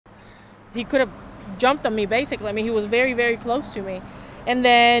He could have jumped on me, basically. I mean, he was very, very close to me. And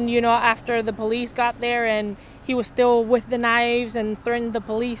then, after the police got there and he was still with the knives and threatened the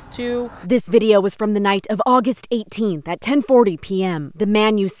police too. This video was from the night of August 18th at 10:40 p.m. The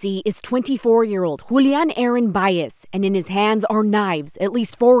man you see is 24-year-old Julian Aaron Baez, and in his hands are knives at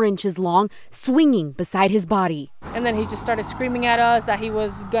least 4 inches long, swinging beside his body. And then he just started screaming at us that he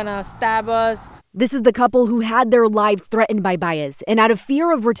was gonna stab us. This is the couple who had their lives threatened by Baez, and out of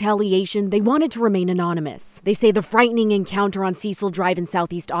fear of retaliation, they wanted to remain anonymous. They say the frightening encounter on Cecil Drive in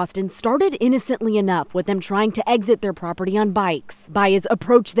Southeast Austin started innocently enough, with them trying to exit their property on bikes. Baez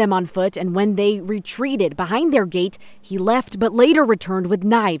approached them on foot, and when they retreated behind their gate, he left but later returned with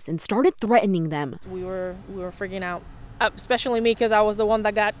knives and started threatening them. We were freaking out, especially me, because I was the one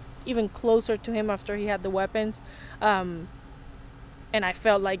that got even closer to him after he had the weapons. And I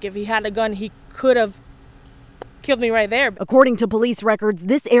felt like if he had a gun, he could have killed me right there. According to police records,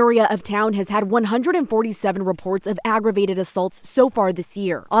 this area of town has had 147 reports of aggravated assaults so far this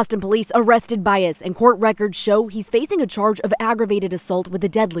year. Austin police arrested Baez, and court records show he's facing a charge of aggravated assault with a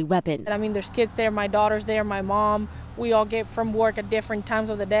deadly weapon. I mean, there's kids there, my daughter's there, my mom. We all get from work at different times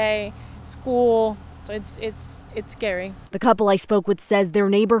of the day, school. So it's scary. The couple I spoke with says their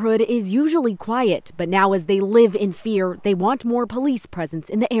neighborhood is usually quiet, but now as they live in fear, they want more police presence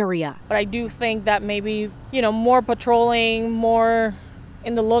in the area. But I do think that maybe, more patrolling, more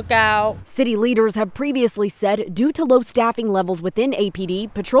in the lookout. City leaders have previously said due to low staffing levels within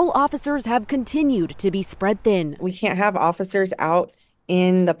APD, patrol officers have continued to be spread thin. We can't have officers out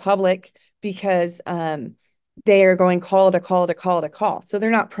in the public because they are going call to call to call to call. So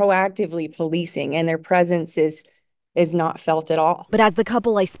they're not proactively policing, and their presence is not felt at all. But as the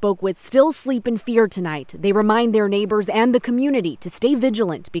couple I spoke with still sleep in fear tonight, they remind their neighbors and the community to stay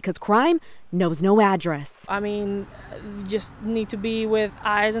vigilant because crime knows no address. I mean, you just need to be with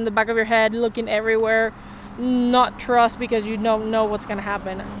eyes in the back of your head, looking everywhere, not trust because you don't know what's going to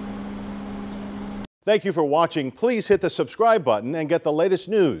happen. Thank you for watching. Please hit the subscribe button and get the latest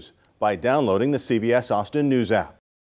news by downloading the CBS Austin News app.